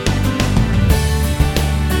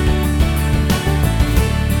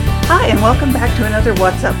welcome back to another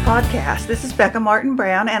What's Up podcast. This is Becca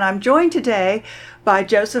Martin-Brown, and I'm joined today by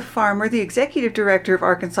Joseph Farmer, the Executive Director of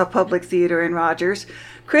Arkansas Public Theater in Rogers,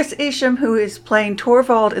 Kris Isham, who is playing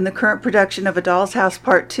Torvald in the current production of A Doll's House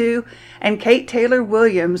Part 2, and Kate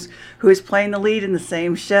Taylor-Williams, who is playing the lead in the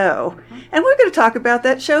same show. And we're going to talk about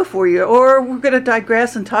that show for you, or we're going to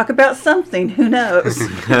digress and talk about something, who knows.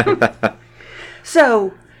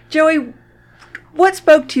 So, Joey, what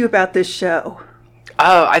spoke to you about this show?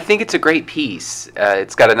 I think it's a great piece.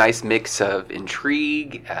 It's got a nice mix of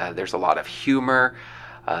intrigue. There's a lot of humor.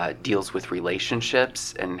 Deals with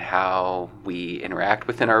relationships and how we interact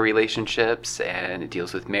within our relationships, and it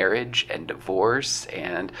deals with marriage and divorce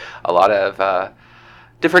and a lot of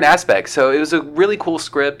different aspects. So it was a really cool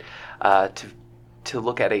script to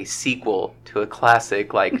look at a sequel to a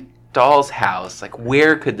classic like Doll's House. Like,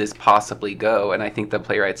 where could this possibly go? And I think the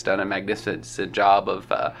playwright's done a magnificent job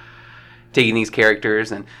of taking these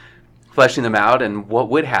characters and fleshing them out, and what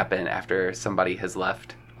would happen after somebody has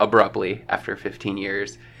left abruptly after 15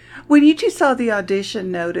 years. When you two saw the audition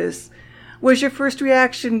notice, was your first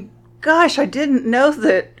reaction, gosh, I didn't know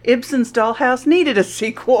that Ibsen's Dollhouse needed a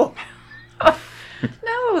sequel? No,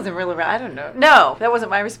 it wasn't really, I don't know. No, that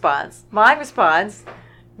wasn't my response. My response,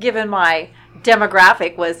 given my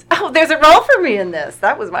demographic, was, oh, there's a role for me in this.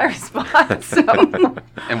 That was my response. So.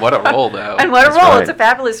 And what a role, though. And what a That's role. right. It's a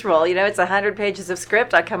fabulous role. You know, it's 100 pages of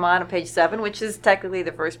script. I come on page 7, which is technically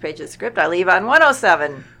the first page of the script. I leave on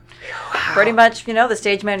 107. Wow. Pretty much, you know, the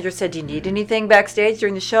stage manager said, do you need anything backstage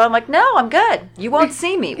during the show? I'm like, no, I'm good. You won't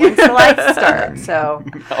see me once the lights start. So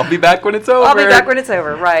I'll be back when it's over. I'll be back when it's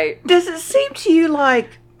over, right. Does it seem to you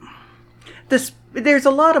like there's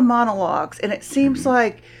a lot of monologues, and it seems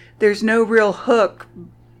like there's no real hook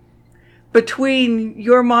between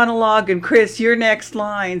your monologue and Kris, your next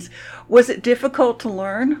lines? Was it difficult to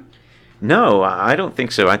learn? No, I don't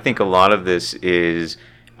think so. I think a lot of this is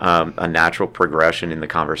a natural progression in the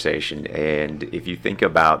conversation. And if you think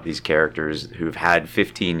about these characters who've had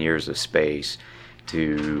 15 years of space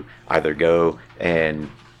to either go and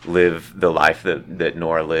live the life that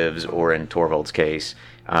Nora lives, or in Torvald's case,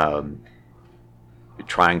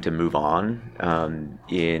 trying to move on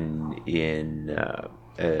in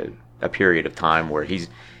a period of time where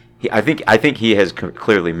I think he has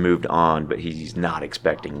clearly moved on, but he's not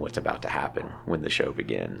expecting what's about to happen when the show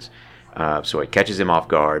begins. So it catches him off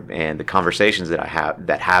guard, and the conversations that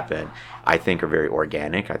happen, I think, are very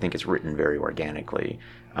organic. I think it's written very organically.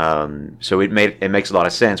 So it makes a lot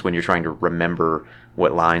of sense when you're trying to remember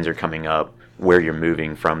what lines are coming up, where you're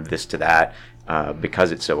moving from this to that,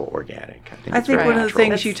 because it's so organic. I think one of the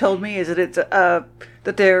things you told me is that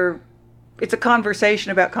it's a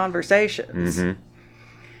conversation about conversations. Mm-hmm.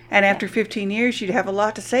 And after 15 years, you'd have a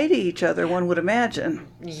lot to say to each other, one would imagine.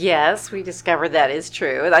 Yes, we discovered that is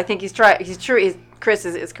true. I think he's true. Kris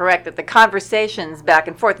is correct that the conversations back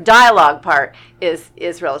and forth, dialogue part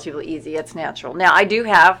is relatively easy. It's natural. Now, I do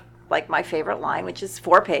have, like, my favorite line, which is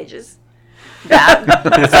 4 pages. So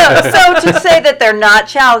to say that they're not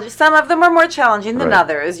challenging, some of them are more challenging than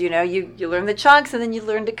others. You know, you learn the chunks, and then you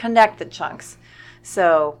learn to connect the chunks.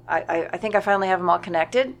 So I think I finally have them all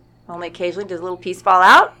connected. Only occasionally does a little piece fall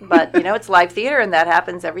out, but, you know, it's live theater, and that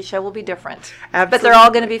happens. Every show will be different. Absolutely. But they're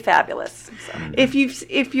all going to be fabulous. So. If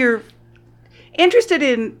you're interested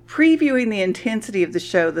in previewing the intensity of the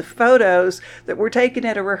show, the photos that were taken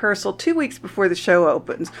at a rehearsal 2 weeks before the show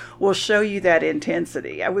opens will show you that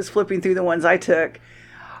intensity. I was flipping through the ones I took.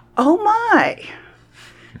 Oh, my.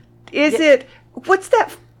 What's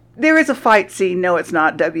that? There is a fight scene. No, it's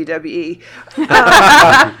not WWE.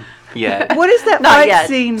 Yeah. What is that Not fight yet.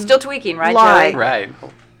 scene? Still tweaking, right, like? Joey? Right.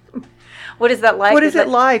 What is that like? What is it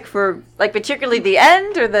like for... Like particularly the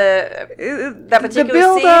end, or that particular the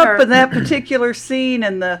build scene? up and that particular scene,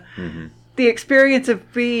 and the experience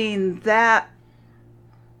of being that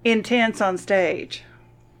intense on stage?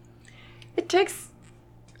 It takes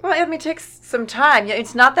some time.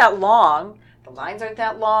 It's not that long. The lines aren't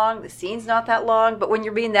that long. The scene's not that long. But when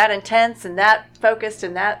you're being that intense and that focused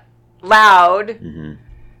and that loud... Mm-hmm.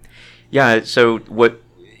 Yeah, so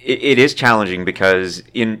it is challenging, because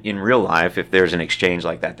in real life, if there's an exchange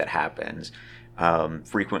like that happens,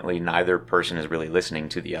 frequently neither person is really listening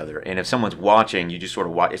to the other. And if someone's watching, you just sort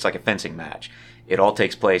of watch. It's like a fencing match. It all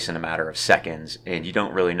takes place in a matter of seconds, and you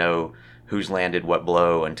don't really know who's landed what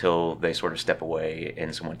blow until they sort of step away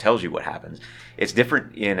and someone tells you what happens. It's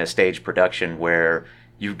different in a stage production where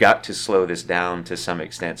you've got to slow this down to some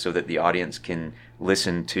extent so that the audience can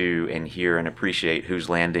listen to and hear and appreciate who's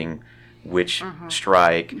landing which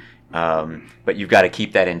strike, But you've got to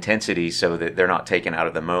keep that intensity so that they're not taken out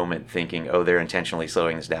of the moment thinking, oh, they're intentionally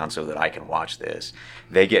slowing this down so that I can watch this.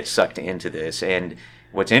 They get sucked into this. And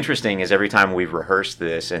what's interesting is every time we've rehearsed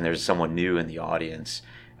this and there's someone new in the audience,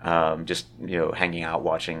 just hanging out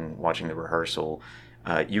watching the rehearsal,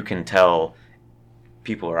 you can tell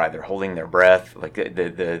people are either holding their breath, like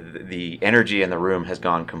the energy in the room has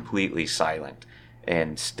gone completely silent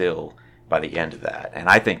and still by the end of that. And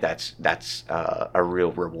I think that's a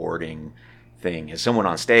real rewarding thing. As someone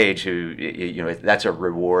on stage who, that's a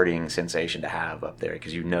rewarding sensation to have up there,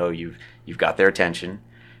 because you've got their attention.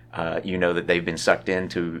 That they've been sucked in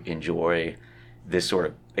to enjoy this sort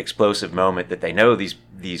of explosive moment, that they know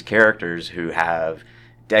these characters who have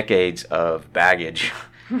decades of baggage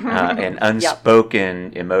and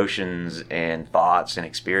unspoken emotions and thoughts and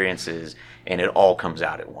experiences, and it all comes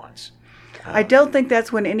out at once. I don't think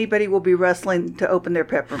that's when anybody will be wrestling to open their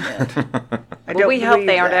peppermint. We hope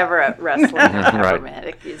they aren't ever at wrestling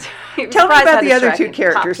peppermint. Tell me about the other two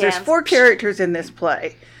characters. There's 4 characters in this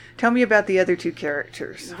play. Tell me about the other 2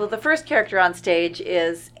 characters. Well, the first character on stage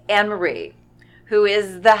is Anne-Marie, who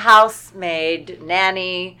is the housemaid,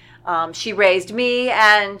 nanny. She raised me,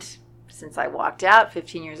 and since I walked out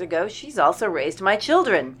 15 years ago, she's also raised my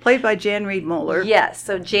children. Played by Jan Reed Moeller. Yes.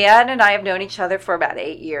 So Jan and I have known each other for about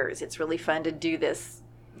 8 years. It's really fun to do this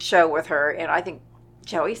show with her. And I think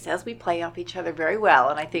Joey says we play off each other very well.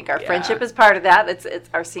 And I think our friendship is part of that. It's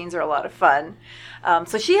our scenes are a lot of fun.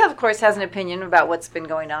 So she, of course, has an opinion about what's been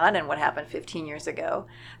going on and what happened 15 years ago.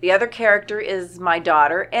 The other character is my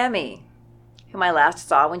daughter, Emmy, whom I last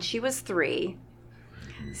saw when she was 3.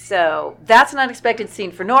 So that's an unexpected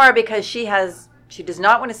scene for Nora, because she does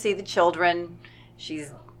not want to see the children.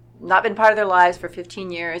 She's not been part of their lives for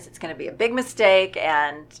 15 years. It's going to be a big mistake,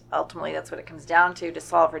 and ultimately that's what it comes down to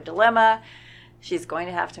solve her dilemma. She's going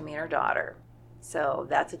to have to meet her daughter. So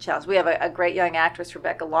that's a challenge. We have a great young actress,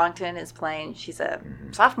 Rebecca Longton, is playing. She's a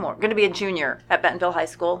sophomore, going to be a junior at Bentonville High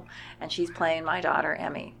School, and she's playing my daughter,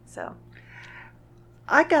 Emmy. So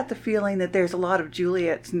I got the feeling that there's a lot of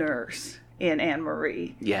Juliet's nurse in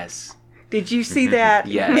Anne-Marie. Yes. Did you see that?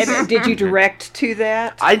 Yes. And did you direct to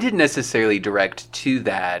that? I didn't necessarily direct to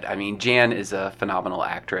that. I mean, Jan is a phenomenal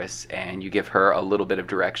actress, and you give her a little bit of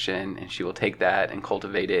direction, and she will take that and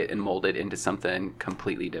cultivate it and mold it into something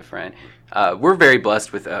completely different. We're very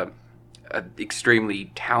blessed with a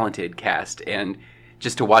extremely talented cast, and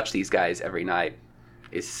just to watch these guys every night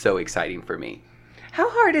is so exciting for me. How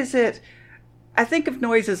hard is it? I think of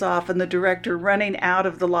Noises Off and the director running out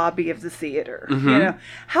of the lobby of the theater. Mm-hmm.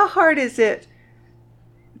 How hard is it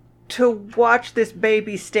to watch this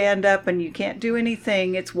baby stand up and you can't do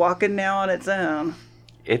anything? It's walking now on its own.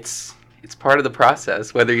 It's part of the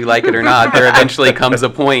process, whether you like it or not. There eventually comes a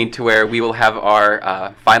point where we will have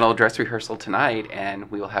our final dress rehearsal tonight, and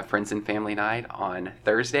we will have friends and family night on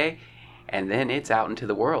Thursday, and then it's out into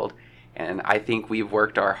the world. And I think we've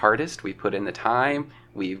worked our hardest. We put in the time.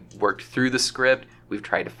 We've worked through the script. We've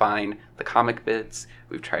tried to find the comic bits.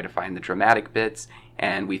 We've tried to find the dramatic bits.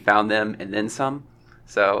 And we found them and then some.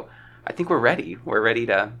 So I think we're ready. We're ready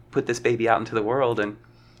to put this baby out into the world and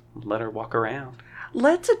let her walk around.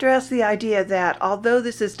 Let's address the idea that although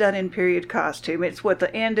this is done in period costume, it's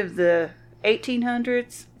the end of the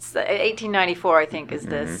 1800s? It's 1894, I think, is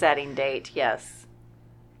the setting date, yes.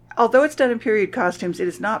 Although it's done in period costumes, it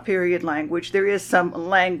is not period language. There is some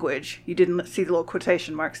language. You didn't see the little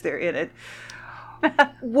quotation marks there in it.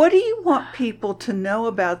 What do you want people to know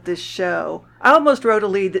about this show? I almost wrote a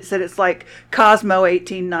lead that said it's like Cosmo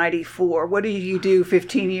 1894. What do you do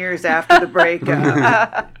 15 years after the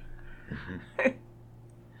breakup?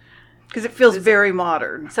 Because it feels very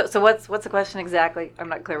modern. So what's the question exactly? I'm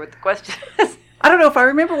not clear what the question is. I don't know if I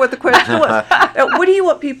remember what the question was. What do you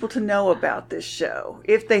want people to know about this show?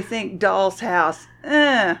 If they think Doll's House,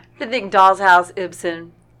 They think Doll's House,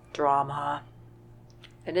 Ibsen, drama.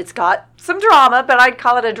 And it's got some drama, but I'd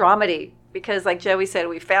call it a dramedy. Because like Joey said,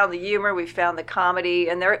 we found the humor, we found the comedy.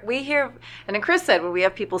 And we hear, and then Kris said, when we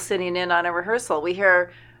have people sitting in on a rehearsal, we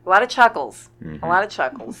hear a lot of chuckles. A lot of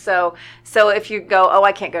chuckles. So if you go,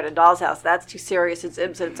 I can't go to Doll's House, that's too serious, it's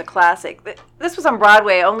Ibsen, it's a classic. This was on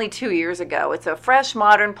Broadway only 2 years ago. It's a fresh,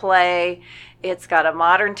 modern play. It's got a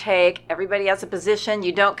modern take. Everybody has a position.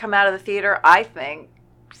 You don't come out of the theater, I think,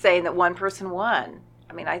 saying that one person won.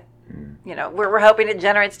 I mean, we're hoping it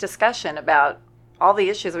generates discussion about all the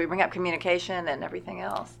issues. We bring up communication and everything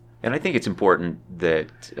else. And I think it's important that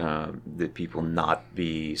that people not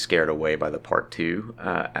be scared away by the part 2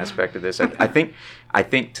 aspect of this. I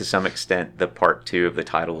think to some extent the part 2 of the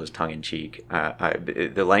title is tongue in cheek.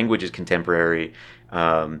 The language is contemporary.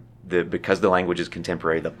 because the language is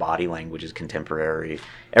contemporary, the body language is contemporary,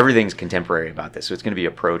 everything's contemporary about this. So it's going to be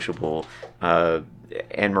approachable.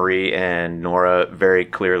 Anne-Marie and Nora very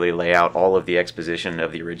clearly lay out all of the exposition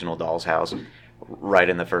of the original Doll's House right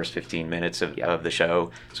in the first 15 minutes of the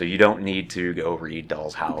show. So you don't need to go read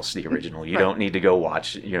Doll's House, the original. You don't need to go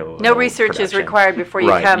watch, no research is required before you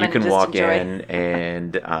come and just enjoy. You can walk in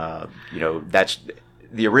and, that's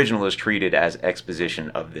the original is treated as exposition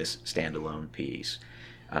of this standalone piece.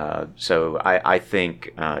 So I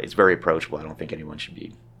think it's very approachable. I don't think anyone should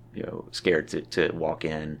be, scared to walk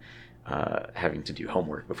in having to do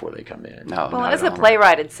homework before they come in. No, well, as the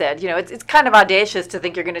playwright had said, it's kind of audacious to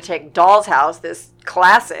think you're going to take Doll's House, this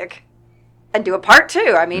classic, and do a part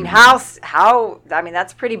two. I mean,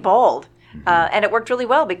 that's pretty bold. And it worked really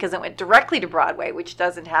well because it went directly to Broadway, which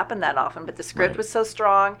doesn't happen that often. But the script was so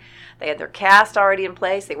strong. They had their cast already in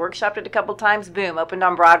place. They workshopped it a couple times. Boom, opened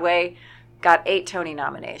on Broadway. Got 8 Tony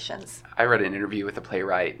nominations. I read an interview with a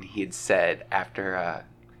playwright, and he had said after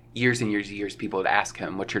years and years and years, people would ask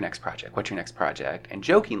him, what's your next project? What's your next project? And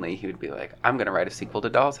jokingly, he would be like, I'm going to write a sequel to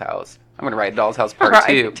Doll's House. I'm going to write Doll's House Part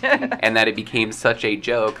 2. And that it became such a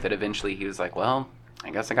joke that eventually he was like, well, I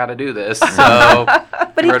guess I got to do this. So,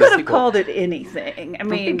 but he could have called it anything. I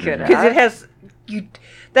mean, because it has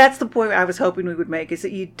that's the point I was hoping we would make, is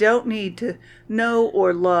that you don't need to know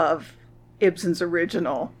or love Ibsen's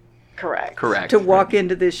original. Correct. To walk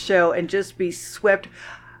into this show and just be swept.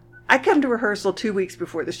 I come to rehearsal 2 weeks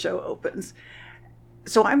before the show opens.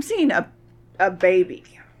 So I'm seeing a baby.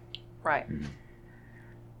 Right.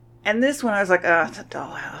 And this one, I was like, it's a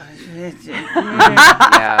dollhouse.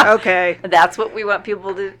 Yeah. Okay. That's what we want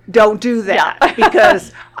people to... Don't do that.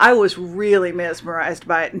 Because I was really mesmerized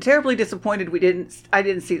by it and terribly disappointed I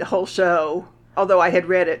didn't see the whole show, although I had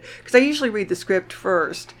read it. Because I usually read the script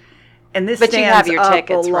first. And this stands you have your up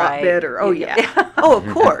tickets, a lot right? better. Oh, yeah. Oh,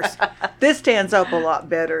 of course. This stands up a lot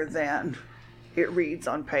better than it reads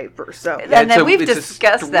on paper. So, and then we've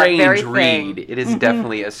discussed that very thing. It is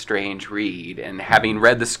definitely a strange read. And having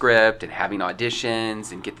read the script and having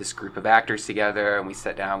auditions and get this group of actors together, and we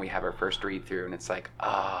sat down, we have our first read through, and it's like,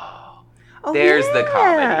 there's the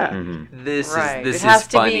comedy. Mm-hmm. This is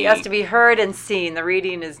It funny. has to be heard and seen. The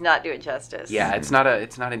reading does not do it justice. Yeah, it's not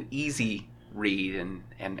an easy read, and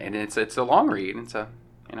it's a long read. It's a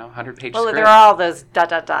 100-page well, script. there are all those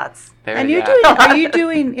dots. And are you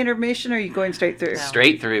doing intermission, or are you going straight through? No.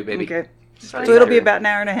 Straight through, baby. Okay. So it'll be about an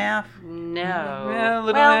hour and a half? No. Yeah, a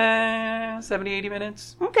little 70, 80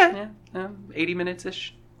 minutes. Okay. Yeah, 80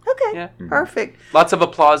 minutes-ish. Okay. Yeah. Perfect. Lots of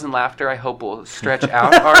applause and laughter. I hope we'll stretch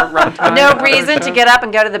out our runtime. No reason to get up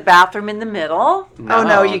and go to the bathroom in the middle. No. Oh,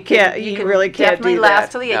 no, you can't. You really can't definitely do laugh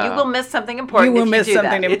that. till the end. You will miss something important. You will miss if you do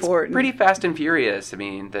something that. important. It's pretty fast and furious. I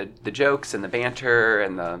mean, the jokes and the banter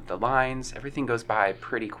and the lines, everything goes by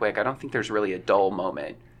pretty quick. I don't think there's really a dull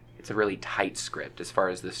moment. It's a really tight script as far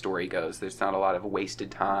as the story goes. There's not a lot of wasted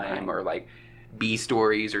time or like B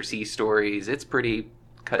stories or C stories. It's pretty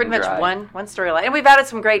much one storyline. And we've added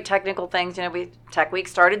some great technical things. Tech Week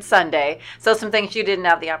started Sunday, so some things you didn't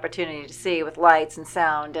have the opportunity to see with lights and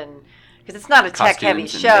sound, and because it's not a tech-heavy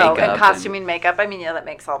show, and costuming, makeup. I mean, that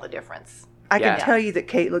makes all the difference. I can tell you that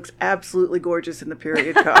Kate looks absolutely gorgeous in the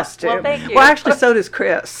period costume. Well, thank you. Well, actually, so does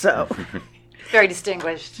Kris. So very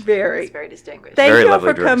distinguished. Very. It's very distinguished. Thank Very you all for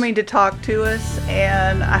lovely dress. coming to talk to us,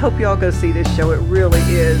 and I hope you all go see this show. It really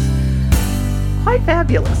is quite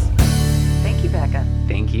fabulous. Thank you, Becca.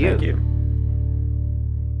 Thank you. Thank you.